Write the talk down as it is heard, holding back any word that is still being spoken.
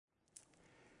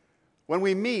When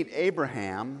we meet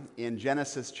Abraham in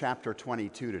Genesis chapter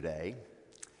 22 today,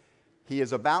 he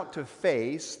is about to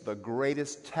face the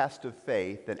greatest test of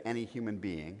faith that any human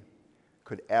being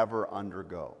could ever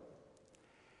undergo.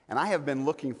 And I have been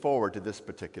looking forward to this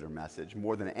particular message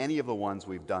more than any of the ones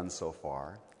we've done so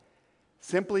far,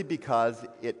 simply because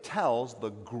it tells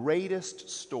the greatest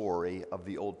story of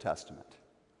the Old Testament.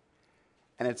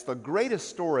 And it's the greatest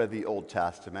story of the Old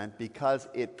Testament because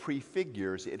it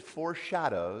prefigures, it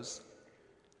foreshadows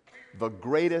the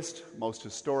greatest, most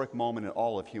historic moment in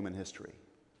all of human history,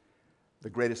 the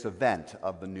greatest event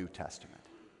of the New Testament.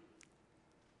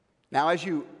 Now, as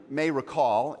you may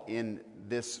recall, in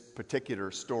this particular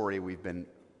story we've been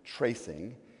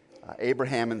tracing,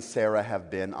 Abraham and Sarah have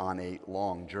been on a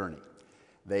long journey.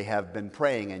 They have been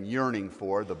praying and yearning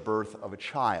for the birth of a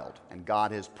child, and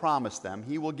God has promised them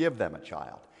He will give them a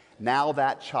child. Now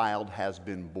that child has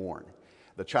been born.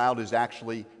 The child is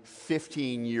actually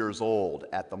 15 years old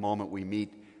at the moment we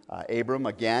meet Abram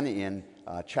again in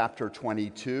chapter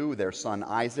 22, their son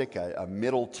Isaac, a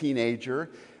middle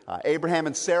teenager. Abraham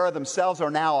and Sarah themselves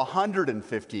are now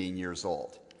 115 years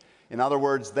old. In other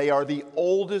words, they are the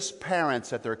oldest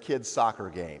parents at their kids' soccer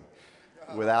game,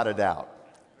 without a doubt.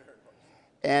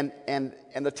 And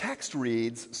the text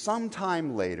reads,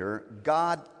 sometime later,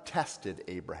 God tested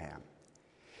Abraham.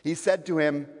 He said to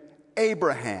him,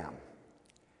 Abraham.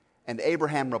 And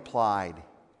Abraham replied,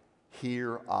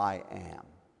 Here I am.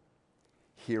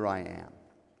 Here I am.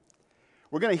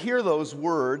 We're going to hear those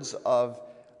words on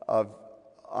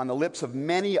the lips of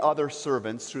many other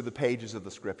servants through the pages of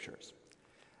the Scriptures.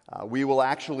 We will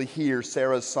actually hear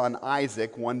Sarah's son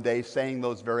Isaac one day saying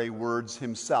those very words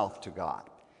himself to God.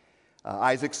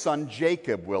 Isaac's son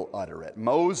Jacob will utter it.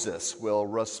 Moses will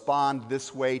respond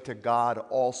this way to God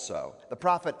also. The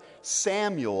prophet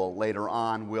Samuel later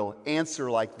on will answer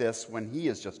like this when he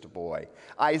is just a boy.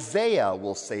 Isaiah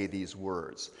will say these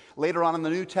words. Later on in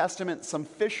the New Testament, some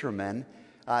fishermen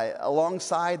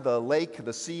alongside the lake,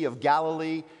 the Sea of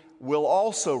Galilee, will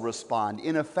also respond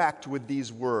in effect with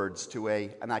these words to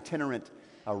an itinerant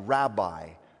rabbi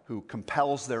who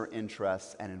compels their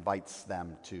interest and invites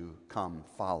them to come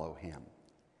follow him.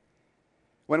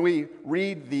 When we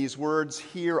read these words,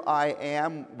 here I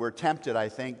am, we're tempted, I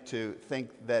think, to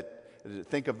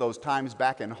think of those times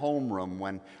back in homeroom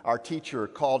when our teacher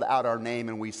called out our name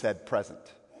and we said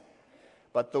present.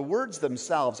 But the words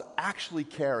themselves actually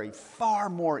carry far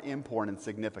more import and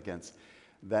significance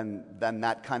than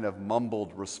that kind of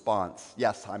mumbled response,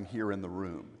 yes, I'm here in the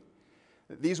room.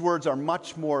 These words are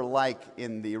much more like,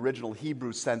 in the original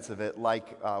Hebrew sense of it,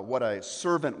 like what a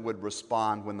servant would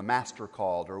respond when the master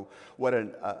called, or what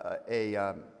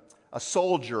a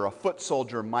soldier, a foot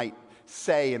soldier, might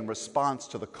say in response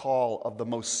to the call of the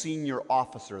most senior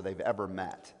officer they've ever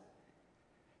met.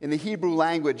 In the Hebrew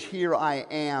language, here I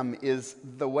am is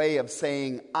the way of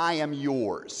saying, I am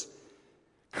yours.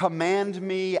 Command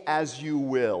me as you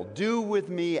will. Do with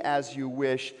me as you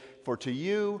wish, for to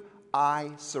you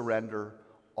I surrender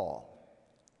all.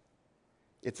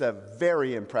 It's a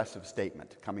very impressive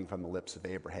statement coming from the lips of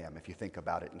Abraham, if you think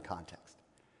about it in context.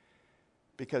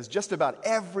 Because just about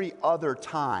every other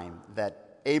time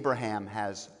that Abraham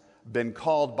has been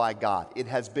called by God, it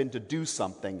has been to do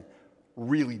something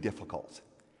really difficult.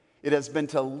 It has been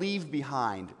to leave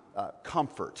behind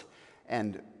comfort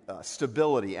and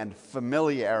stability and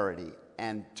familiarity,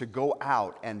 and to go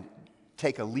out and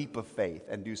take a leap of faith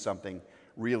and do something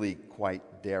really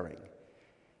quite daring.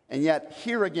 And yet,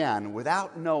 here again,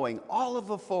 without knowing all of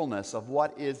the fullness of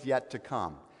what is yet to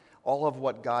come, all of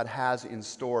what God has in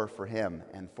store for him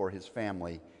and for his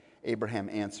family, Abraham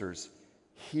answers,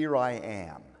 Here I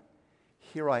am,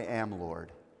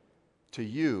 Lord. To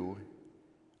you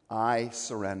I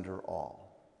surrender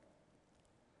all.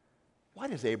 Why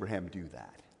does Abraham do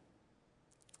that?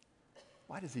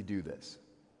 Why does he do this?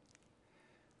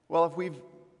 Well, if we've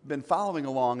been following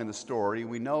along in the story,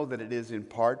 we know that it is in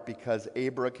part because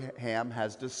Abraham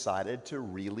has decided to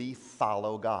really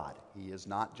follow God. He is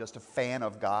not just a fan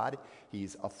of God,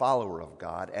 he's a follower of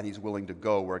God, and he's willing to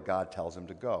go where God tells him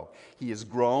to go. He has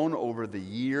grown over the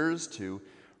years to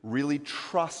really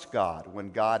trust God when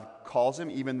God calls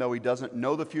him, even though he doesn't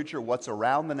know the future, what's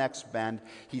around the next bend.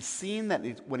 He's seen that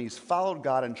when he's followed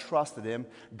God and trusted him,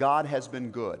 God has been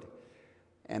good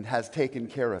and has taken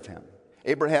care of him.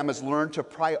 Abraham has learned to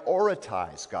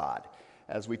prioritize God.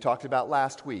 As we talked about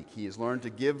last week, he has learned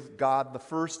to give God the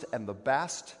first and the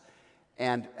best,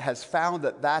 and has found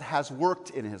that that has worked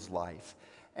in his life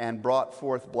and brought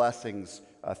forth blessings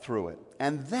through it.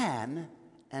 And then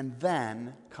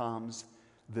comes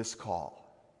this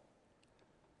call.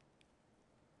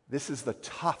 This is the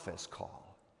toughest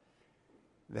call.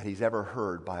 that he's ever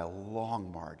heard by a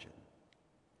long margin.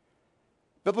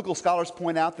 Biblical scholars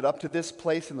point out that up to this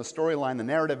place in the storyline, the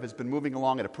narrative has been moving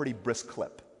along at a pretty brisk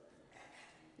clip.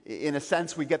 In a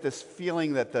sense, we get this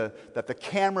feeling that the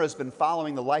camera has been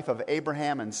following the life of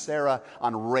Abraham and Sarah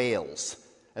on rails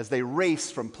as they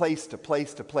race from place to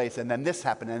place to place, and then this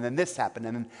happened, and then this happened,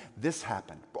 and then this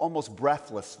happened, almost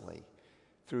breathlessly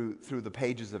through the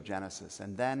pages of Genesis.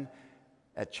 And then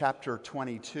at chapter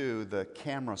 22, the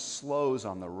camera slows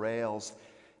on the rails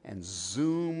and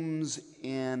zooms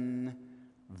in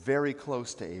very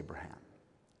close to Abraham.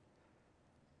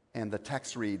 And the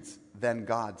text reads, "Then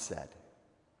God said,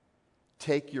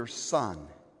 'Take your son,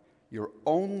 your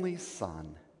only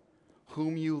son,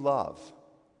 whom you love,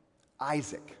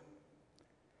 Isaac,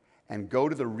 and go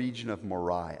to the region of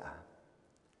Moriah.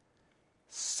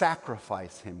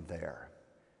 Sacrifice him there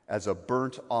as a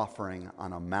burnt offering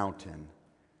on a mountain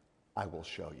I will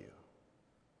show you.'"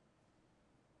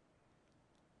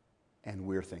 And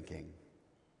we're thinking,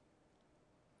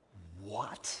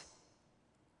 what?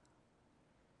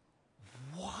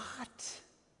 What?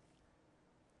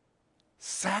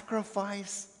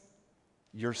 Sacrifice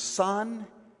your son,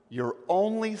 your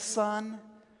only son,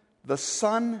 the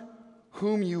son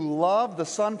whom you love, the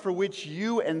son for which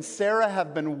you and Sarah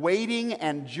have been waiting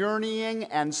and journeying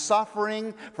and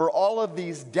suffering for all of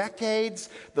these decades,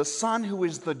 the son who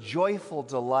is the joyful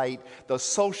delight, the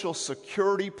social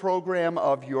security program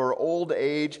of your old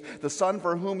age, the son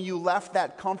for whom you left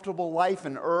that comfortable life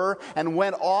in Ur and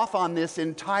went off on this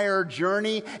entire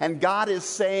journey. And God is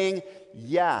saying,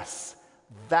 yes,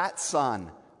 that son,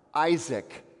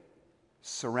 Isaac,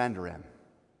 surrender him.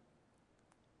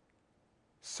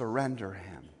 Surrender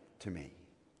him to me.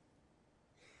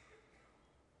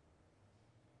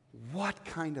 What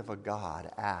kind of a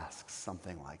God asks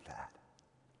something like that?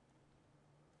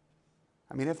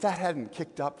 I mean, if that hadn't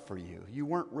kicked up for you, you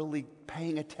weren't really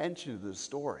paying attention to the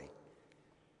story.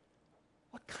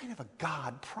 What kind of a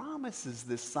God promises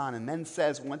this son and then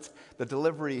says, once the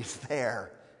delivery is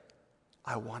there,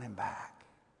 I want him back?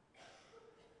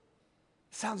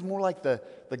 It sounds more like the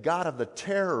God of the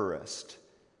terrorist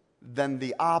than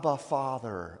the Abba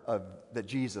Father that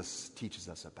Jesus teaches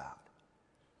us about.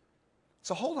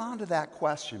 So hold on to that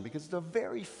question, because it's a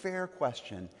very fair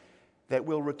question that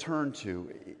we'll return to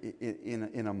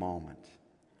in a moment.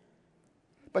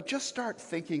 But just start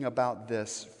thinking about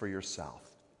this for yourself.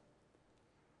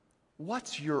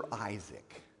 What's your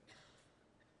Isaac?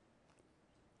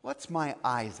 What's my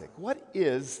Isaac? What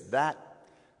is that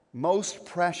most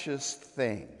precious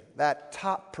thing? That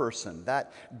top person,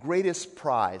 that greatest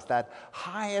prize, that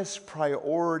highest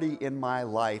priority in my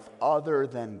life other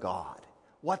than God?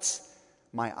 What's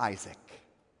my Isaac?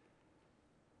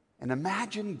 And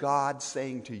imagine God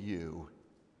saying to you,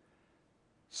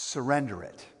 surrender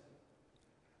it.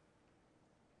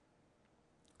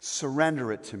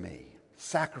 Surrender it to me.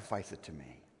 Sacrifice it to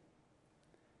me.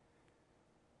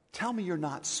 Tell me you're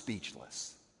not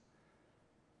speechless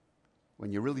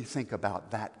when you really think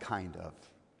about that kind of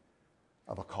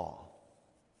a call.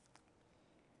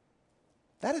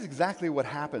 That is exactly what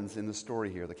happens in the story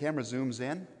here. The camera zooms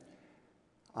in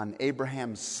on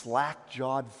Abraham's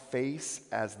slack-jawed face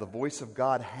as the voice of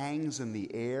God hangs in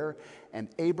the air, and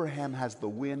Abraham has the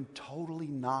wind totally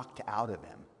knocked out of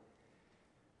him.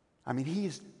 I mean,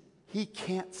 he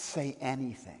can't say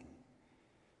anything.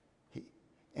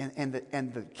 And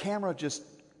the camera just,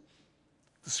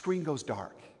 the screen goes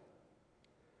dark.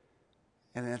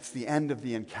 And that's the end of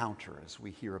the encounter as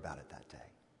we hear about it that day.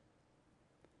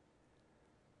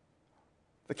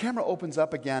 The camera opens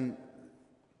up again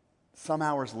some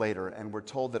hours later, and we're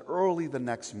told that early the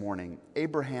next morning,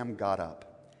 Abraham got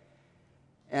up,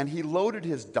 and he loaded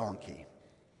his donkey.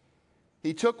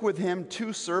 He took with him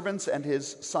 2 servants and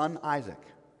his son Isaac.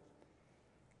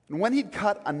 And when he'd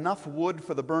cut enough wood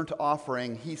for the burnt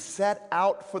offering, he set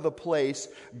out for the place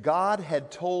God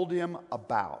had told him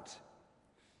about.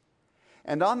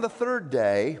 And on the 3rd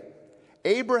day,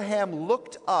 Abraham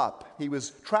looked up. He was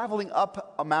traveling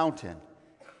up a mountain.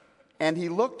 And he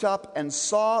looked up and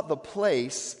saw the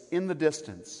place in the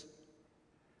distance.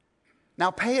 Now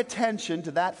pay attention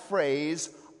to that phrase,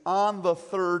 on the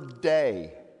 3rd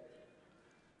day.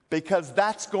 Because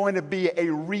that's going to be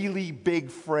a really big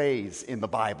phrase in the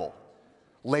Bible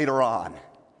later on,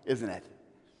 isn't it?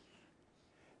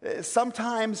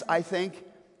 Sometimes I think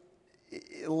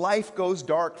life goes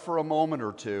dark for a moment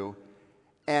or two,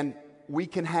 and we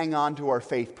can hang on to our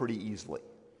faith pretty easily.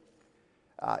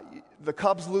 The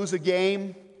Cubs lose a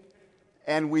game,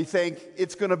 and we think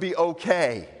it's going to be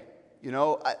okay. You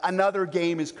know, another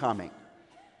game is coming.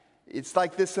 It's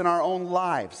like this in our own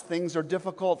lives. Things are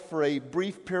difficult for a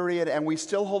brief period, and we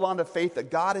still hold on to faith that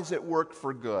God is at work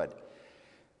for good.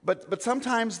 But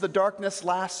sometimes the darkness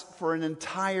lasts for an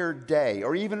entire day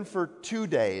or even for 2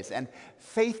 days, and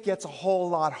faith gets a whole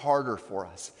lot harder for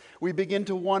us. We begin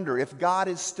to wonder if God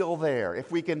is still there,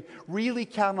 if we can really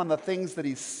count on the things that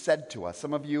He's said to us.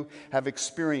 Some of you have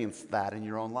experienced that in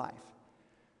your own life.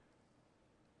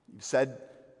 You said,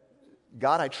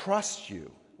 God, I trust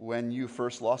you when you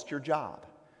first lost your job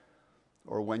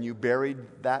or when you buried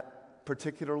that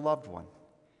particular loved one.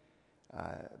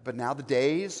 But now the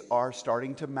days are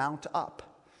starting to mount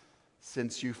up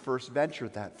since you first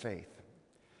ventured that faith.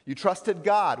 You trusted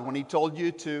God when He told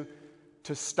you to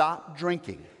stop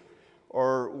drinking,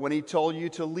 or when He told you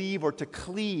to leave or to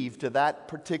cleave to that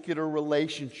particular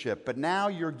relationship. But now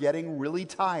you're getting really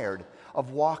tired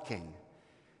of walking.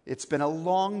 It's been a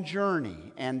long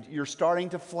journey, and you're starting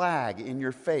to flag in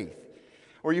your faith.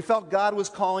 Or you felt God was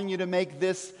calling you to make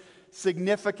this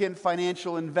significant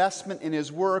financial investment in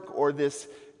His work, or this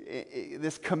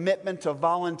commitment to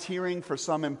volunteering for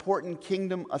some important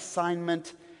kingdom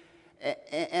assignment.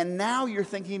 And now you're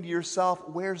thinking to yourself,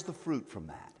 where's the fruit from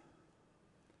that?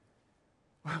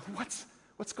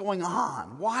 What's going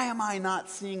on? Why am I not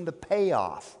seeing the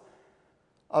payoff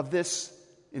of this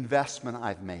investment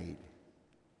I've made?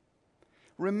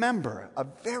 Remember a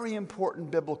very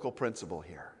important biblical principle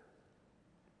here.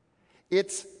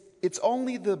 It's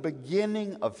only the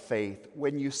beginning of faith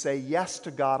when you say yes to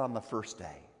God on the first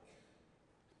day.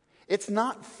 It's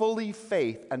not fully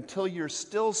faith until you're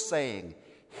still saying,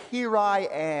 here I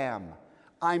am,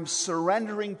 I'm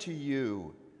surrendering to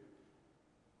you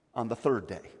on the third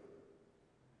day.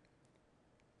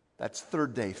 That's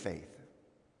third day faith.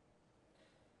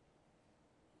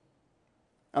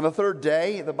 On the third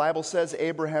day, the Bible says,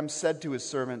 Abraham said to his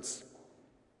servants,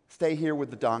 stay here with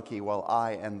the donkey while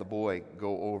I and the boy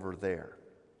go over there.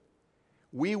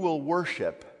 We will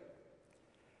worship,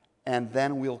 and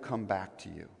then we'll come back to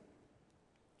you.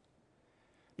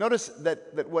 Notice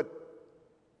that what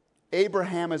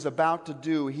Abraham is about to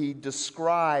do, he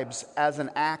describes as an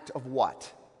act of what?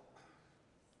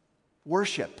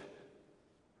 Worship.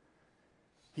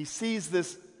 He sees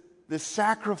this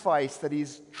sacrifice that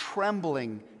he's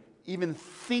trembling, even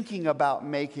thinking about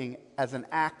making, as an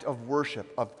act of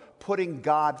worship, of putting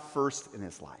God first in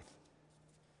his life.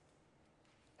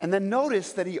 And then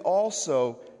notice that he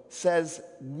also says,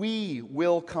 we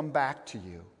will come back to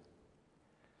you.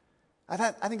 I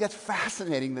think that's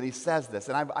fascinating that he says this.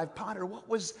 And I've pondered what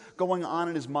was going on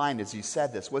in his mind as he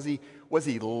said this. Was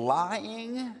he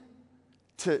lying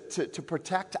to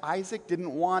protect Isaac?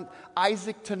 Didn't want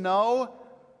Isaac to know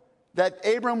that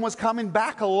Abram was coming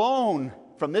back alone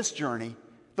from this journey?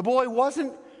 The boy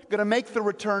wasn't going to make the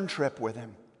return trip with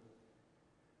him.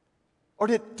 Or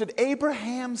did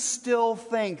Abraham still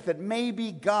think that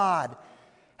maybe God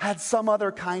had some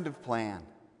other kind of plan?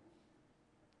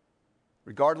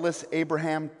 Regardless,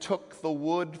 Abraham took the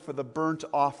wood for the burnt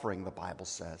offering, the Bible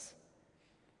says,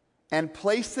 and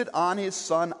placed it on his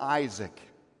son Isaac.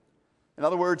 In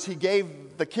other words, he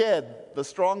gave the kid, the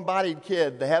strong-bodied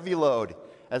kid, the heavy load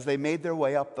as they made their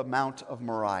way up the Mount of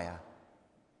Moriah.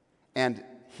 And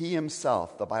he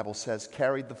himself, the Bible says,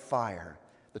 carried the fire,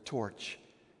 the torch,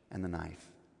 and the knife.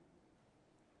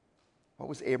 What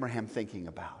was Abraham thinking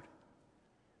about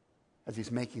as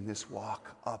he's making this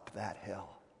walk up that hill?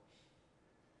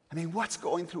 I mean, what's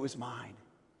going through his mind?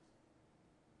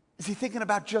 Is he thinking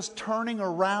about just turning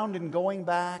around and going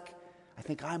back? I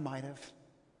think I might have.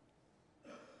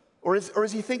 Or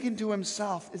is he thinking to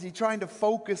himself, is he trying to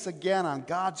focus again on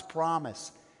God's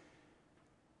promise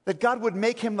that God would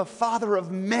make him the father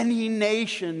of many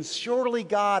nations? Surely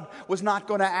God was not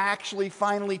going to actually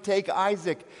finally take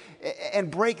Isaac and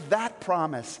break that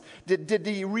promise. Did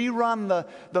he rerun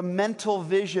the mental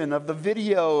vision of the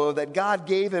video that God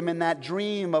gave him in that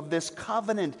dream of this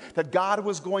covenant that God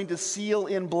was going to seal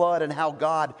in blood, and how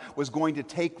God was going to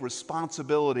take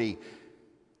responsibility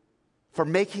for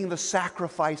making the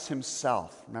sacrifice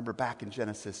himself? Remember back in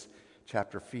Genesis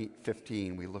chapter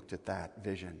 15, we looked at that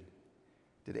vision.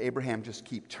 Did Abraham just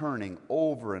keep turning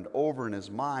over and over in his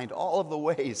mind all of the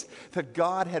ways that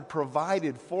God had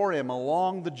provided for him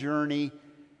along the journey,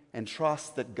 and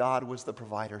trust that God was the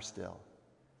provider still?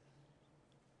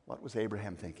 What was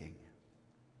Abraham thinking?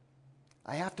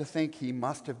 I have to think he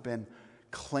must have been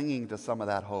clinging to some of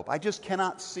that hope. I just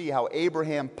cannot see how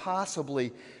Abraham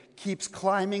possibly keeps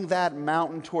climbing that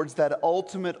mountain towards that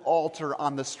ultimate altar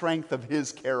on the strength of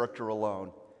his character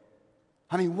alone.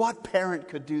 I mean, what parent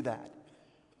could do that?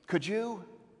 Could you?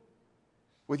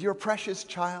 With your precious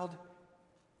child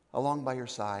along by your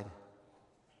side?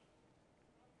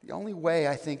 The only way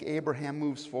I think Abraham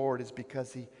moves forward is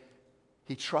because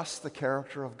he trusts the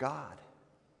character of God.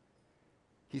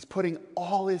 He's putting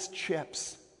all his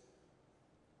chips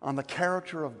on the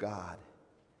character of God.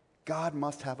 God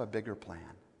must have a bigger plan.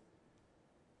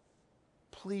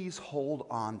 Please hold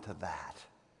on to that.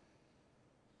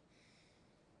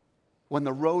 When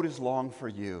the road is long for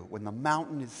you, when the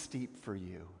mountain is steep for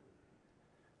you,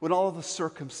 when all of the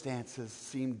circumstances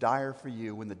seem dire for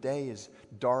you, when the day is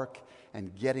dark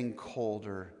and getting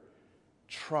colder,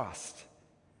 trust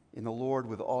in the Lord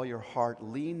with all your heart.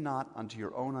 Lean not unto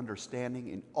your own understanding.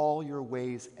 In all your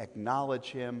ways acknowledge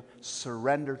Him,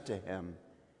 surrender to Him,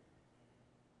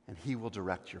 and He will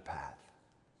direct your path.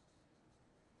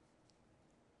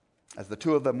 As the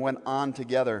two of them went on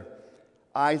together,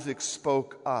 Isaac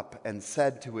spoke up and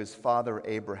said to his father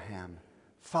Abraham,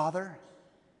 "Father?"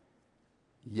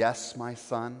 "Yes, my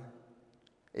son,"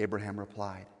 Abraham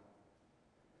replied.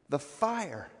 "The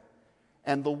fire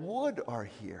and the wood are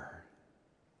here,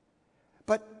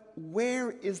 but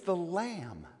where is the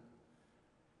lamb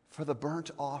for the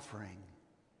burnt offering?"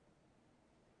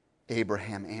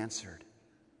 Abraham answered,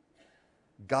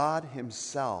 "God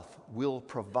Himself will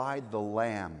provide the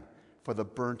lamb for the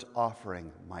burnt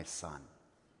offering, my son."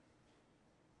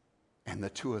 And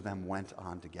the two of them went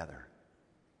on together.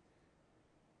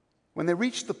 When they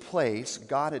reached the place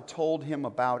God had told him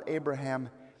about, Abraham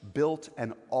built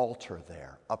an altar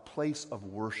there, a place of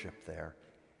worship there.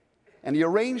 And he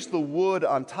arranged the wood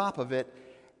on top of it,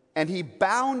 and he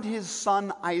bound his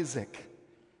son Isaac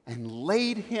and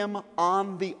laid him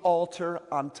on the altar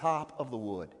on top of the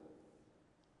wood.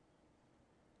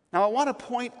 Now, I want to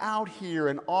point out here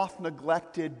an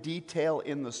oft-neglected detail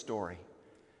in the story,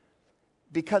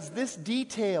 because this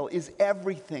detail is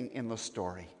everything in the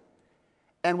story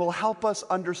and will help us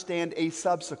understand a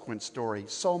subsequent story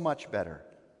so much better.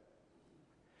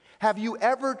 Have you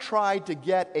ever tried to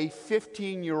get a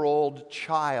 15-year-old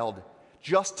child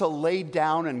just to lay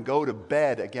down and go to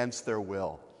bed against their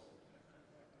will?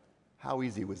 How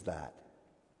easy was that?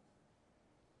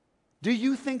 Do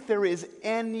you think there is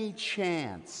any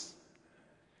chance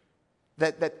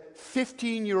that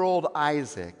 15-year-old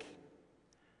Isaac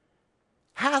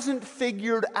hasn't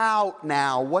figured out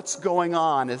now what's going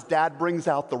on as Dad brings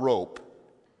out the rope?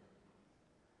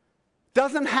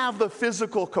 Doesn't have the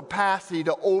physical capacity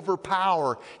to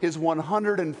overpower his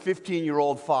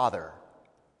 115-year-old father?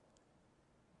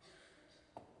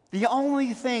 The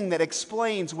only thing that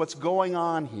explains what's going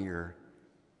on here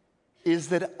is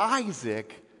that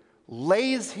Isaac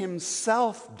lays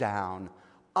himself down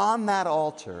on that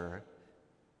altar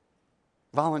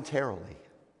voluntarily.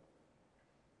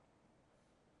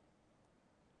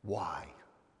 Why?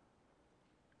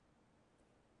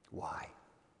 Why?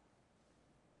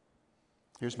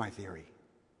 Here's my theory.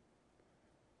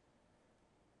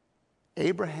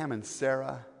 Abraham and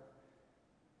Sarah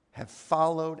have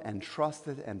followed and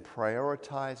trusted and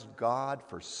prioritized God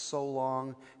for so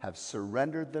long, have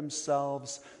surrendered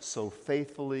themselves so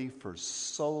faithfully for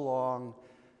so long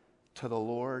to the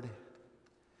Lord,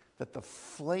 that the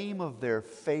flame of their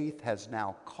faith has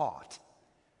now caught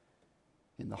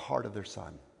in the heart of their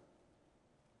son.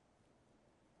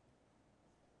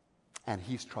 And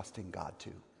he's trusting God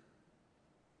too.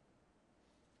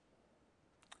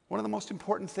 One of the most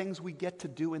important things we get to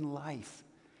do in life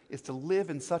is to live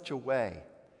in such a way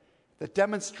that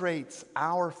demonstrates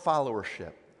our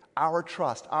followership, our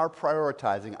trust, our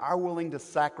prioritizing, our willing to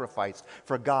sacrifice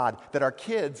for God, that our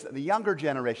kids, the younger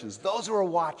generations, those who are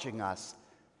watching us,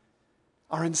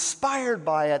 are inspired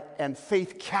by it and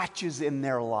faith catches in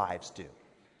their lives too.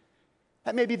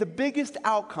 That may be the biggest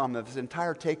outcome of this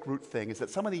entire Take Root thing, is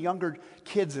that some of the younger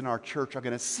kids in our church are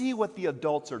going to see what the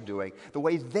adults are doing, the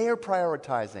way they're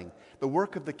prioritizing the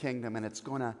work of the kingdom, and it's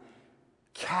going to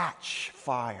catch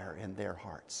fire in their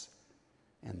hearts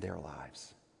and their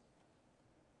lives.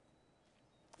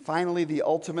 Finally, the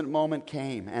ultimate moment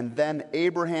came, and then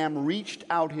Abraham reached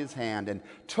out his hand and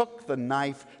took the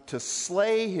knife to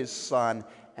slay his son.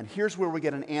 And here's where we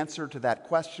get an answer to that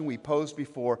question we posed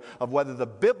before of whether the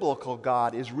biblical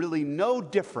God is really no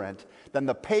different than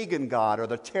the pagan God or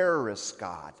the terrorist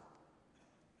God.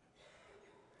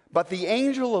 But the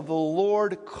angel of the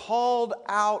Lord called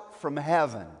out from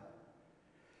heaven,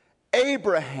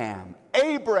 "Abraham,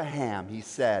 Abraham," he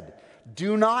said,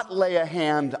 "do not lay a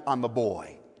hand on the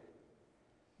boy.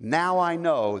 Now I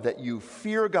know that you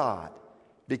fear God,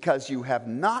 because you have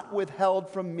not withheld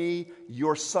from me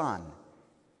your son,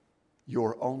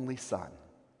 your only son."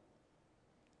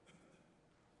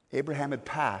 Abraham had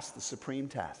passed the supreme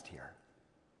test here.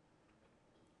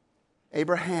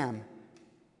 Abraham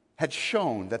had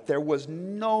shown that there was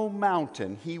no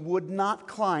mountain he would not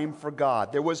climb for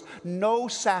God. There was no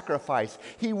sacrifice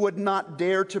he would not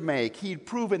dare to make. He'd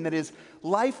proven that his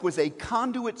life was a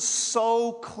conduit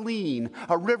so clean,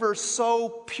 a river so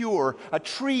pure, a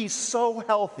tree so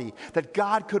healthy that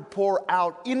God could pour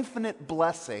out infinite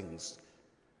blessings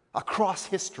across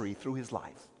history through his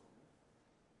life.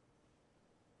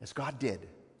 As God did,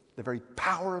 the very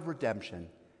power of redemption,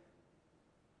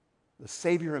 the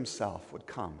Savior himself would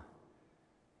come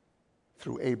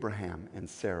through Abraham and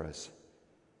Sarah's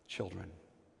children.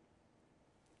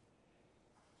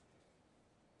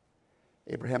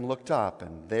 Abraham looked up,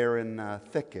 and there in a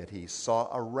thicket he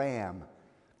saw a ram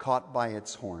caught by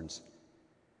its horns.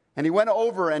 And he went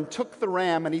over and took the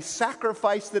ram, and he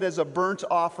sacrificed it as a burnt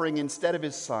offering instead of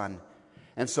his son.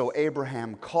 And so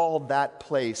Abraham called that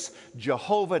place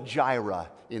Jehovah-Jireh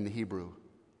in the Hebrew.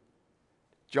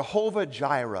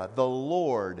 Jehovah-Jireh, the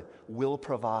Lord will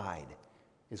provide,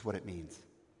 is what it means.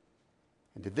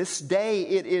 And to this day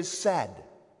it is said,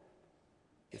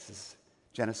 this is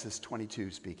Genesis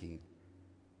 22 speaking,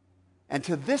 and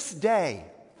to this day,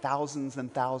 thousands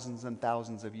and thousands and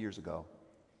thousands of years ago,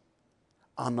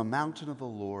 on the mountain of the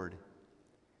Lord,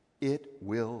 it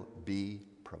will be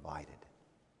provided.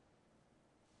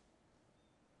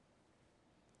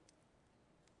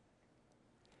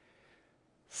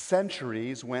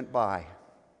 Centuries went by,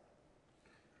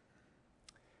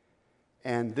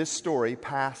 and this story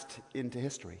passed into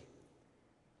history.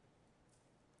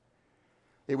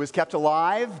 It was kept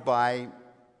alive by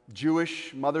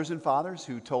Jewish mothers and fathers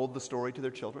who told the story to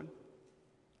their children,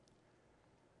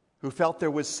 who felt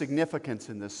there was significance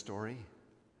in this story,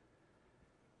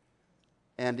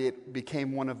 and it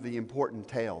became one of the important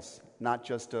tales, not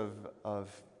just of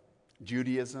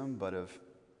Judaism, but of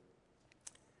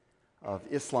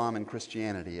Islam and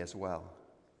Christianity as well.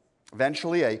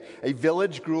 Eventually, a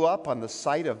village grew up on the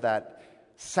site of that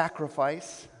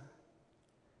sacrifice,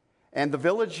 and the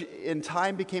village in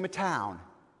time became a town.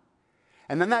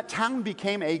 And then that town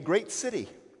became a great city,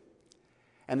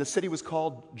 and the city was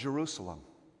called Jerusalem.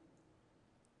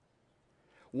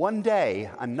 One day,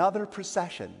 another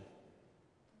procession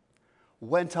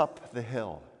went up the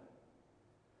hill,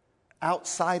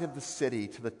 outside of the city,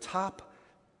 to the top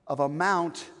of a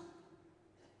mount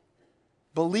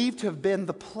believed to have been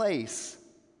the place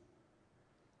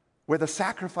where the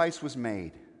sacrifice was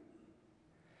made.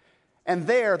 And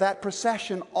there, that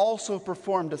procession also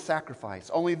performed a sacrifice.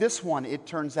 Only this one, it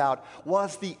turns out,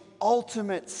 was the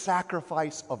ultimate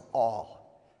sacrifice of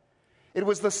all. It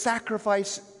was the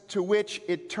sacrifice to which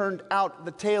it turned out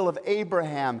the tale of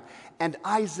Abraham and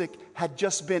Isaac had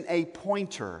just been a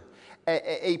pointer,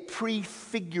 a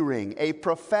prefiguring, a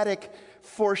prophetic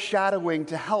foreshadowing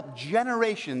to help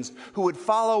generations who would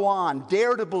follow on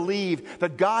dare to believe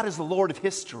that God is the Lord of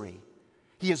history.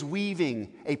 He is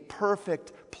weaving a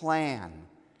perfect plan,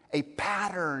 a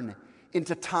pattern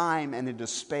into time and into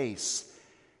space,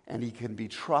 and he can be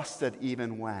trusted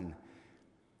even when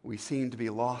we seem to be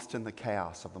lost in the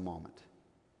chaos of the moment.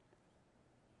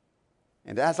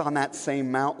 And as on that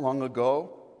same mount long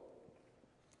ago,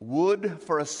 wood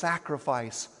for a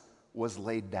sacrifice was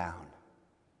laid down.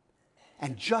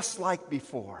 And just like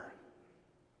before,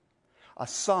 a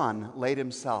son laid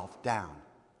himself down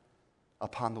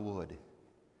upon the wood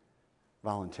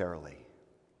voluntarily.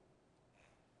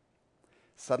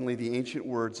 Suddenly, the ancient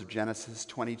words of Genesis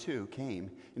 22 came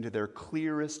into their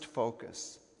clearest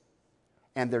focus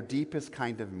and their deepest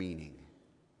kind of meaning.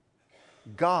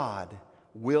 God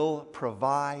will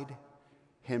provide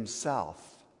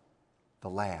himself the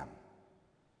Lamb,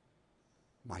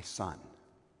 my son.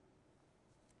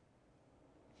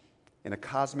 In a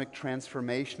cosmic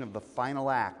transformation of the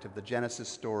final act of the Genesis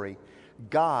story,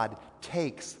 God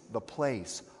takes the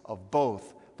place of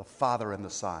both the Father and the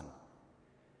Son.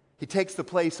 He takes the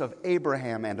place of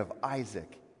Abraham and of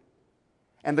Isaac.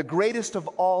 And the greatest of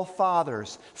all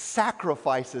fathers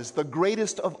sacrifices the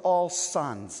greatest of all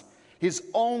sons, his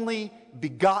only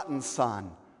begotten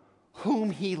Son,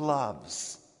 whom he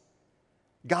loves.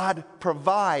 God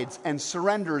provides and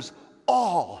surrenders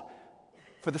all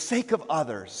for the sake of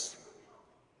others.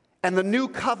 And the new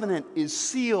covenant is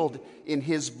sealed in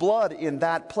his blood in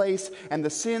that place, and the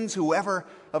sins of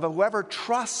whoever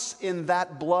trusts in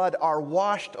that blood are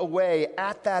washed away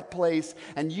at that place,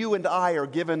 and you and I are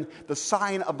given the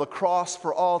sign of the cross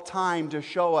for all time to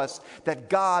show us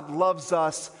that God loves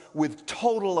us with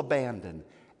total abandon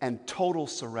and total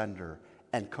surrender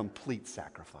and complete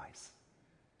sacrifice.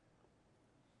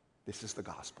 This is the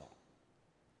gospel.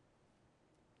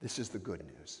 This is the good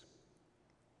news.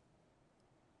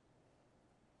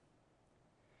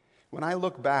 When I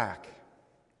look back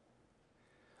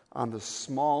on the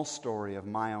small story of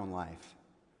my own life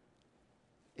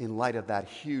in light of that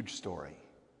huge story.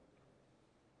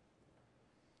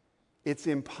 It's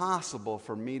impossible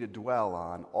for me to dwell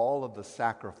on all of the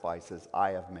sacrifices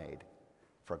I have made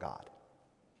for God.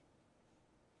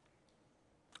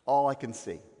 All I can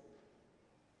see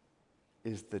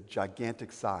is the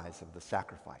gigantic size of the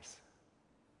sacrifice,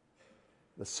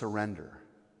 the surrender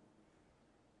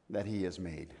that He has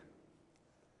made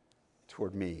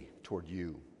toward me, toward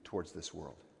you, towards this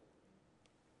world.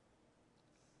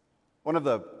 One of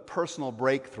the personal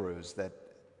breakthroughs that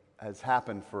has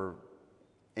happened for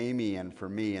Amy and for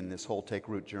me in this whole Take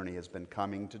Root journey has been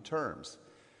coming to terms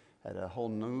at a whole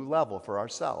new level for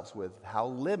ourselves with how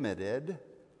limited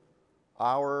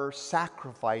our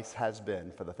sacrifice has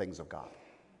been for the things of God.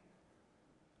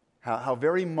 How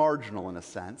very marginal, in a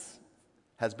sense,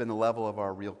 has been the level of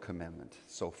our real commitment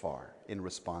so far in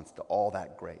response to all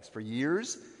that grace. For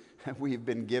years, we've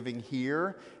been giving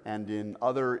here and in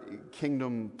other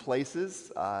kingdom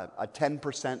places a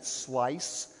 10%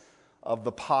 slice of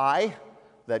the pie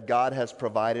that God has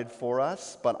provided for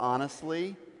us. But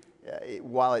honestly,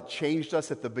 while it changed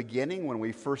us at the beginning when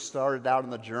we first started out on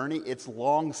the journey, it's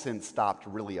long since stopped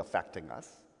really affecting us,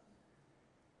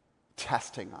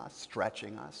 testing us,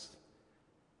 stretching us,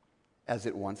 as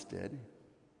it once did.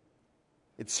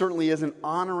 It certainly isn't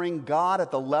honoring God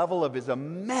at the level of His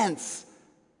immense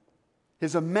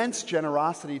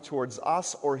generosity towards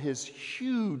us or His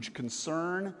huge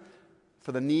concern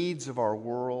for the needs of our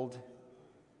world.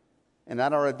 And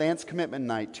at our advanced commitment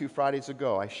night 2 Fridays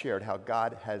ago, I shared how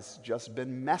God has just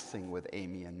been messing with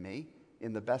Amy and me,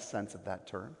 in the best sense of that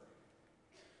term,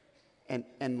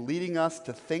 and leading us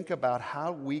to think about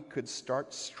how we could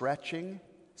start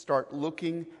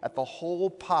looking at the whole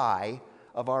pie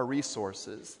of our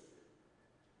resources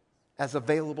as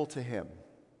available to Him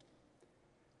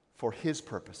for His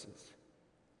purposes.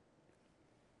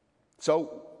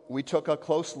 So we took a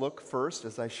close look first,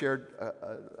 as I shared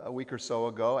a week or so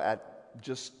ago, at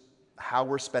just how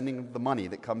we're spending the money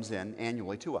that comes in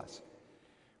annually to us.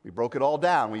 We broke it all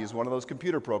down. We used one of those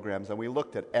computer programs, and we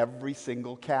looked at every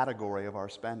single category of our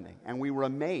spending. And we were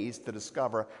amazed to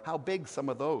discover how big some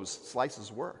of those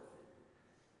slices were.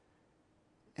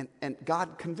 And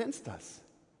God convinced us.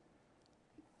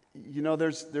 You know,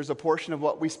 there's a portion of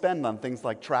what we spend on things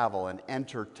like travel and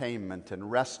entertainment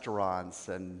and restaurants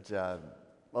and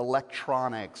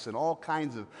electronics and all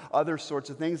kinds of other sorts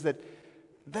of things that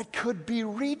could be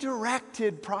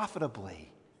redirected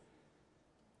profitably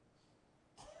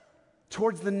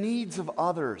towards the needs of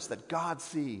others that God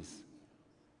sees,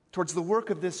 towards the work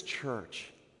of this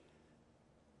church.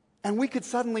 And we could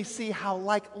suddenly see how,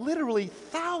 like, literally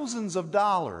thousands of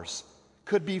dollars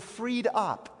could be freed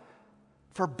up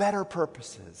for better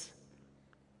purposes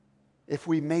if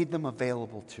we made them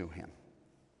available to Him.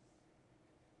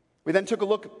 We then took a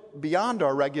look beyond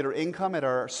our regular income at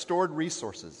our stored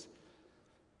resources,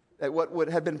 at what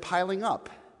had been piling up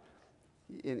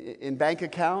in bank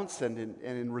accounts and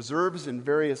in reserves in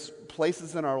various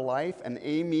places in our life. And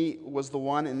Amy was the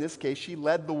one, in this case, she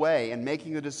led the way in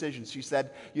making the decision. She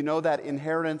said, "You know that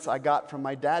inheritance I got from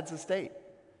my dad's estate?"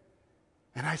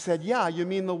 And I said, "Yeah, you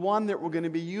mean the one that we're going to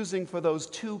be using for those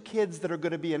 2 kids that are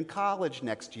going to be in college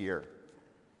next year?"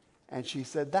 And she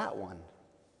said, "That one.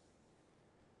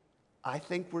 I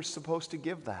think we're supposed to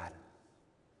give that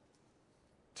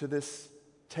to this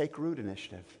Take Root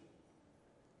initiative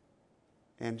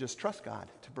and just trust God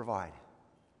to provide."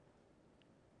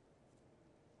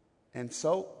 And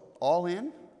so, all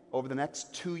in, over the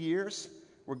next 2 years,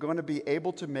 we're going to be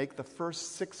able to make the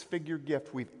first 6-figure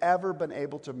gift we've ever been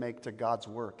able to make to God's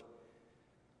work.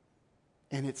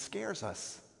 And it scares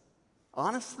us.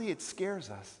 Honestly, it scares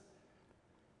us.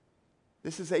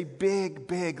 This is a big,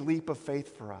 big leap of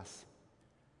faith for us.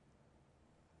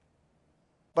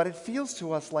 But it feels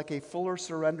to us like a fuller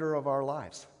surrender of our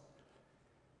lives.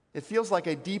 It feels like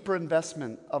a deeper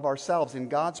investment of ourselves in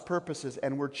God's purposes,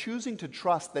 and we're choosing to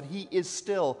trust that He is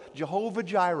still Jehovah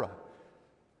Jireh.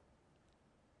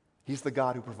 He's the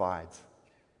God who provides.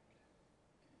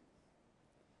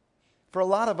 For a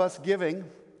lot of us, giving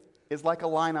is like a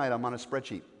line item on a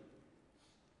spreadsheet.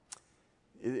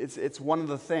 It's one of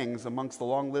the things amongst the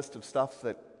long list of stuff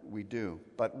that we do.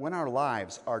 But when our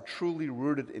lives are truly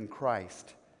rooted in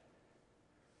Christ,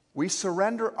 we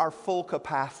surrender our full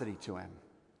capacity to Him.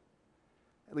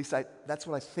 At least that's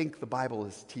what I think the Bible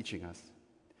is teaching us.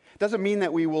 It doesn't mean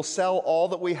that we will sell all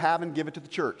that we have and give it to the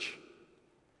church.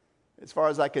 As far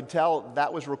as I could tell,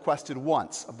 that was requested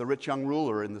once of the rich young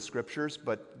ruler in the Scriptures,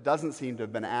 but doesn't seem to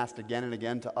have been asked again and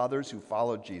again to others who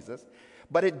followed Jesus.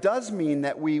 But it does mean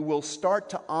that we will start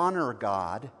to honor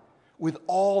God with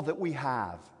all that we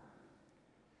have.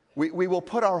 We will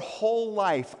put our whole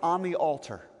life on the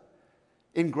altar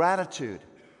in gratitude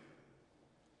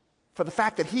for the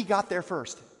fact that he got there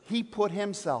first. He put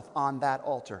himself on that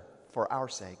altar for our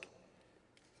sake.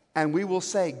 And we will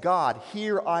say, God,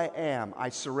 here I am. I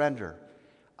surrender.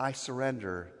 I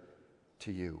surrender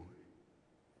to you.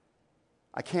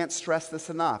 I can't stress this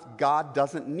enough. God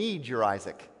doesn't need your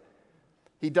Isaac.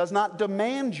 He does not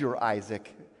demand your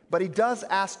Isaac, but he does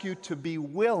ask you to be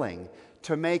willing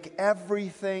to make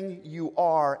everything you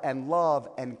are and love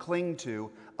and cling to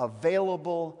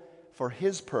available for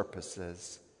his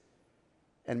purposes.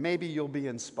 And maybe you'll be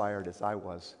inspired, as I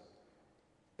was,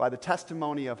 by the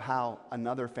testimony of how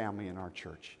another family in our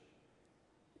church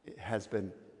has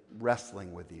been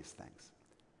wrestling with these things.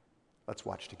 Let's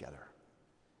watch together.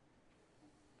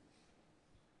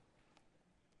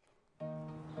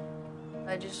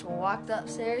 I just walked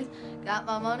upstairs, got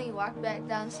my money, walked back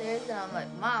downstairs, and I'm like,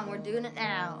 Mom, we're doing it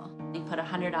now. He put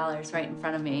 $100 right in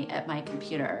front of me at my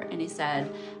computer, and he said,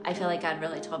 I feel like God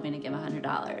really told me to give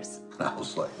 $100. I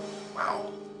was like, wow.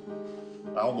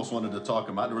 I almost wanted to talk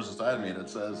him out. There was a side of me that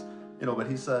says, but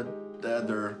he said, Dad,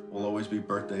 there will always be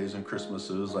birthdays and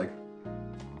Christmases. Like,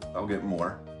 I'll get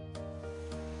more.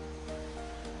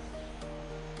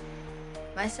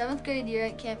 My 7th grade year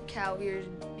at Camp Cow, we were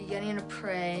beginning to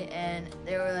pray, and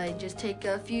they were like, just take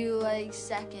a few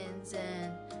seconds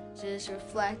and just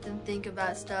reflect and think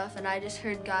about stuff. And I just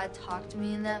heard God talk to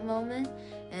me in that moment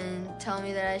and tell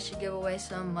me that I should give away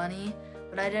some money,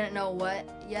 but I didn't know what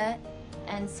yet.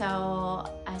 And so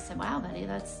I said, wow, Betty,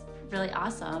 that's really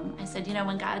awesome. I said,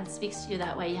 when God speaks to you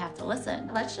that way, you have to listen.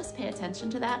 Let's just pay attention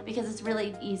to that, because it's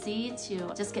really easy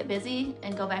to just get busy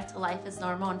and go back to life as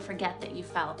normal and forget that you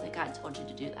felt that God told you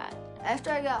to do that. After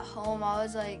I got home, I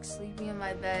was sleeping in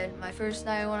my bed. My first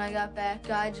night when I got back,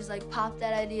 God just popped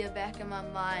that idea back in my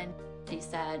mind. He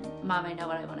said, Mom, I know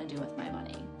what I want to do with my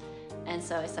money. And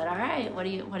so I said, all right, what do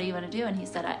you want to do? And he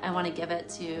said, I want to give it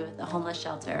to the homeless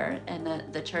shelter and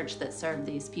the church that served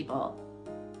these people.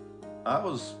 I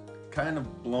was kind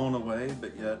of blown away,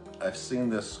 but yet I've seen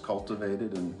this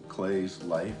cultivated in Clay's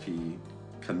life. He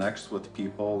connects with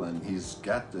people, and he's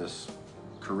got this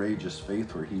courageous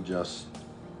faith where he just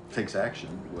takes action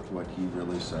with what he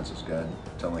really senses God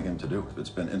telling him to do. It's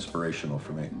been inspirational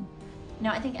for me.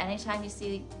 I think anytime you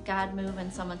see God move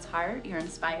in someone's heart, you're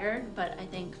inspired, but I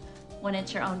think when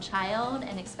it's your own child,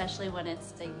 and especially when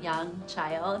it's a young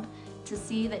child, to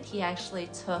see that he actually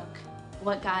took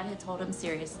what God had told him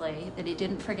seriously, that he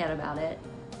didn't forget about it,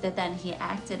 that then he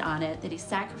acted on it, that he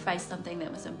sacrificed something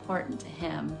that was important to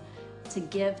him to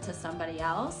give to somebody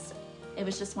else. It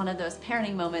was just one of those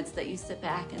parenting moments that you sit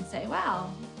back and say,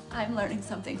 wow, I'm learning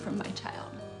something from my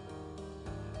child.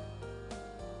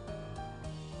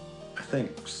 I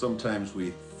think sometimes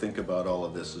we think about all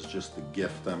of this as just the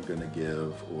gift I'm going to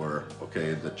give, or,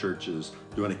 okay, the church is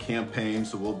doing a campaign,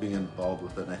 so we'll be involved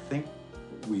with it. And I think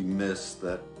we miss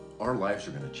that our lives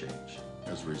are going to change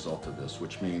as a result of this,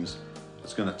 which means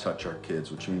it's going to touch our kids,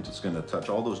 which means it's going to touch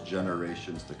all those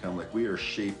generations to come. We are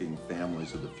shaping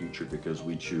families of the future because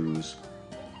we choose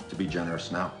to be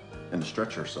generous now and to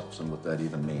stretch ourselves and what that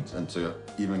even means, and to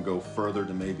even go further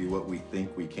to maybe what we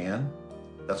think we can.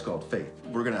 That's called faith.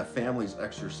 We're going to have families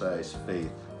exercise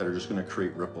faith that are just going to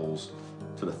create ripples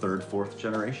to the 3rd, 4th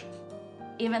generation.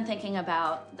 Even thinking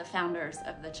about the founders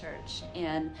of the church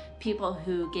and people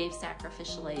who gave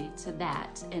sacrificially to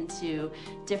that and to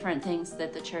different things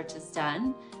that the church has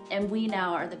done. And we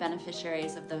now are the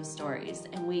beneficiaries of those stories,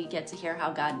 and we get to hear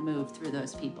how God moved through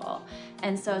those people.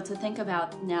 And so to think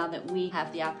about now that we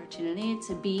have the opportunity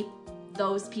to be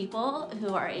those people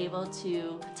who are able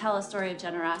to tell a story of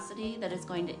generosity that is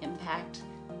going to impact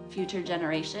future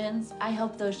generations, I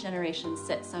hope those generations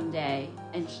sit someday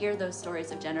and hear those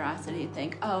stories of generosity and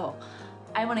think, oh,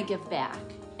 I want to give back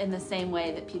in the same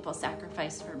way that people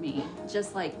sacrificed for me.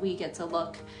 Just like we get to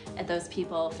look at those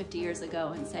people 50 years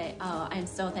ago and say, oh, I'm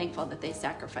so thankful that they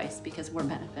sacrificed, because we're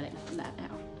benefiting from that now.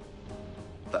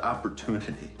 The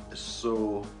opportunity is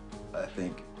so, I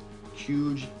think,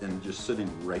 huge, and just sitting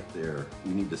right there.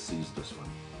 We need to seize this one.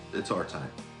 It's our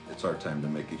time. It's our time to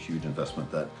make a huge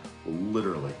investment that will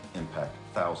literally impact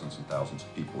thousands and thousands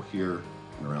of people here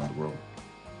and around the world.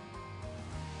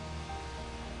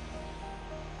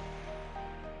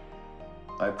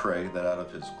 I pray that out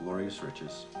of his glorious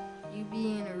riches, You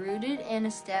being rooted and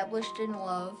established in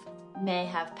love, may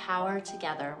have power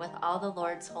together with all the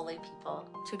Lord's holy people,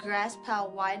 to grasp how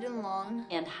wide and long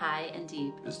and high and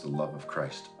deep is the love of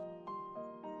Christ.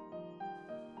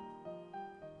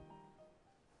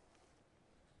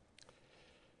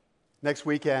 Next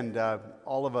weekend,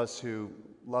 all of us who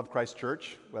love Christ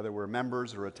Church, whether we're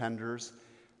members or attenders,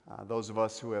 those of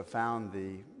us who have found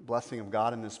the blessing of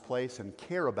God in this place and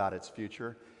care about its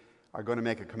future, are going to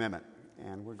make a commitment.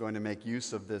 And we're going to make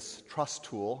use of this trust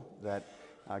tool that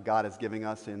God is giving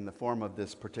us in the form of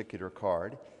this particular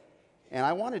card. And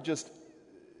I want to just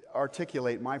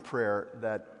articulate my prayer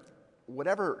that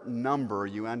whatever number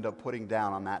you end up putting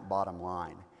down on that bottom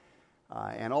line,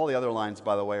 and all the other lines,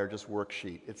 by the way, are just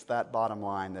worksheet. It's that bottom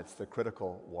line that's the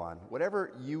critical one.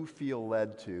 Whatever you feel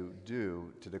led to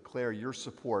do to declare your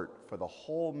support for the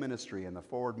whole ministry and the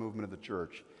forward movement of the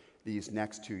church these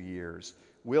next 2 years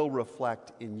will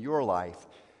reflect in your life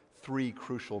 3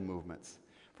 crucial movements.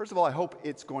 First of all, I hope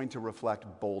it's going to reflect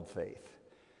bold faith.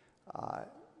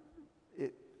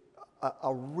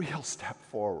 A real step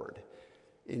forward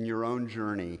in your own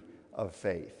journey of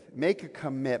faith. Make a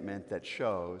commitment that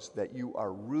shows that you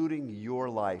are rooting your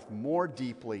life more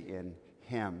deeply in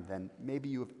Him than maybe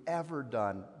you have ever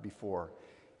done before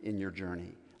in your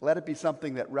journey. Let it be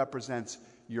something that represents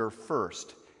your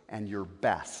first and your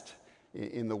best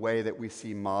in the way that we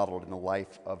see modeled in the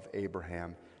life of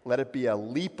Abraham. Let it be a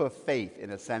leap of faith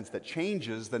in a sense that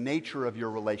changes the nature of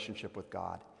your relationship with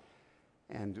God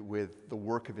and with the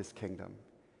work of His kingdom.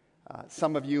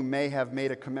 Some of you may have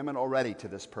made a commitment already to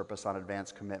this purpose on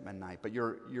Advanced Commitment Night, but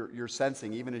you're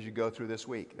sensing, even as you go through this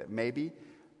week, that maybe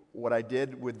what I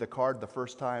did with the card the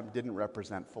first time didn't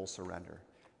represent full surrender.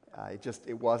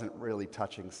 It wasn't really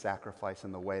touching sacrifice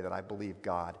in the way that I believe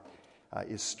God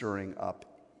is stirring up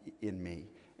in me.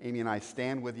 Amy and I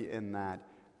stand with you in that.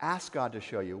 Ask God to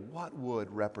show you what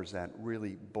would represent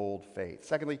really bold faith.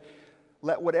 Secondly,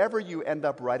 let whatever you end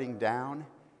up writing down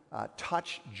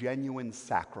touch genuine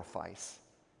sacrifice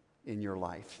in your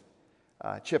life.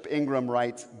 Chip Ingram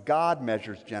writes, God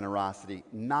measures generosity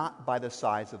not by the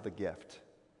size of the gift,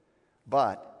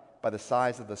 but by the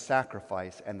size of the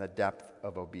sacrifice and the depth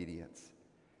of obedience.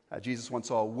 Jesus once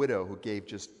saw a widow who gave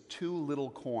just 2 little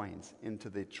coins into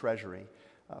the treasury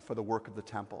for the work of the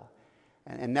temple.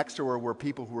 And next to her were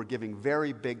people who were giving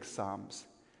very big sums.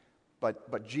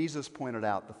 But Jesus pointed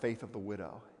out the faith of the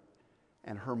widow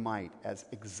and her mite as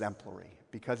exemplary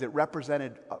because it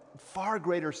represented a far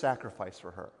greater sacrifice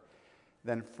for her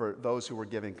than for those who were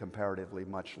giving comparatively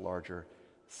much larger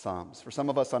sums. For some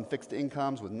of us on fixed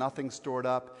incomes with nothing stored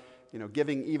up,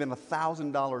 giving even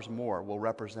 $1,000 more will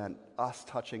represent us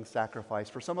touching sacrifice.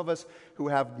 For some of us who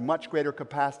have much greater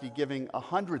capacity, giving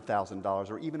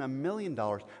 $100,000 or even $1 million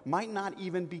might not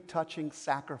even be touching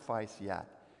sacrifice yet.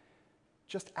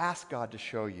 Just ask God to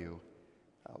show you,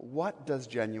 what does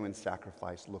genuine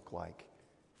sacrifice look like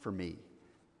for me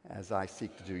as I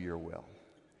seek to do your will?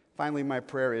 Finally, my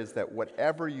prayer is that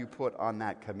whatever you put on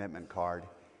that commitment card,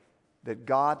 that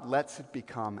God lets it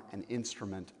become an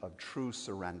instrument of true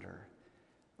surrender,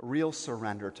 real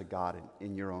surrender to God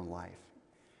in your own life.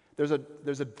 There's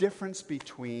a difference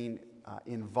between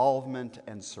involvement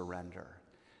and surrender.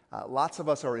 Lots of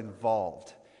us are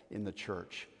involved in the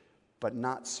church, but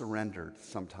not surrendered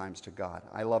sometimes to God.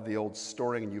 I love the old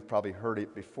story, and you've probably heard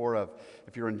it before, of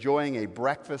if you're enjoying a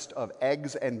breakfast of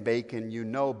eggs and bacon, you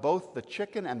know both the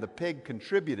chicken and the pig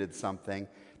contributed something.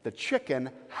 The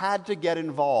chicken had to get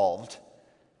involved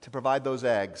to provide those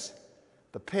eggs.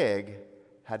 The pig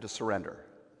had to surrender,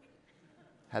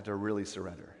 had to really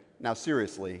surrender. Now,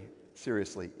 seriously,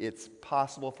 it's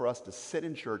possible for us to sit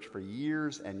in church for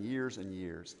years and years and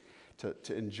years,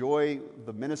 to enjoy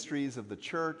the ministries of the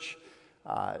church,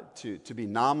 to be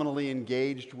nominally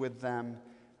engaged with them,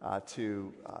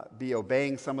 to be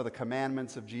obeying some of the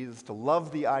commandments of Jesus, to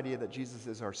love the idea that Jesus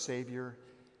is our Savior,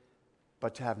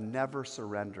 but to have never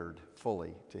surrendered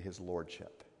fully to His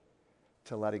Lordship,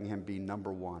 to letting Him be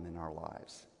number one in our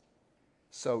lives.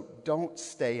 So don't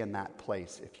stay in that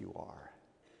place if you are.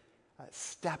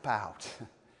 Step out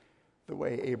the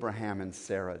way Abraham and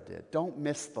Sarah did. Don't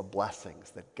miss the blessings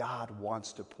that God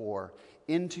wants to pour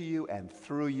into you and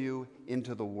through you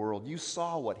into the world. You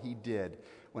saw what He did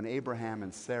when Abraham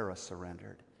and Sarah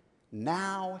surrendered.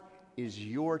 Now is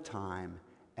your time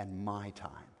and my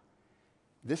time.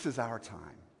 This is our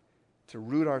time to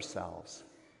root ourselves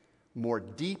more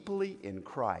deeply in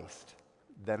Christ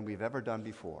than we've ever done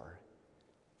before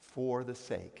for the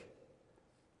sake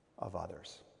of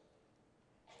others.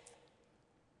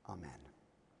 Amen.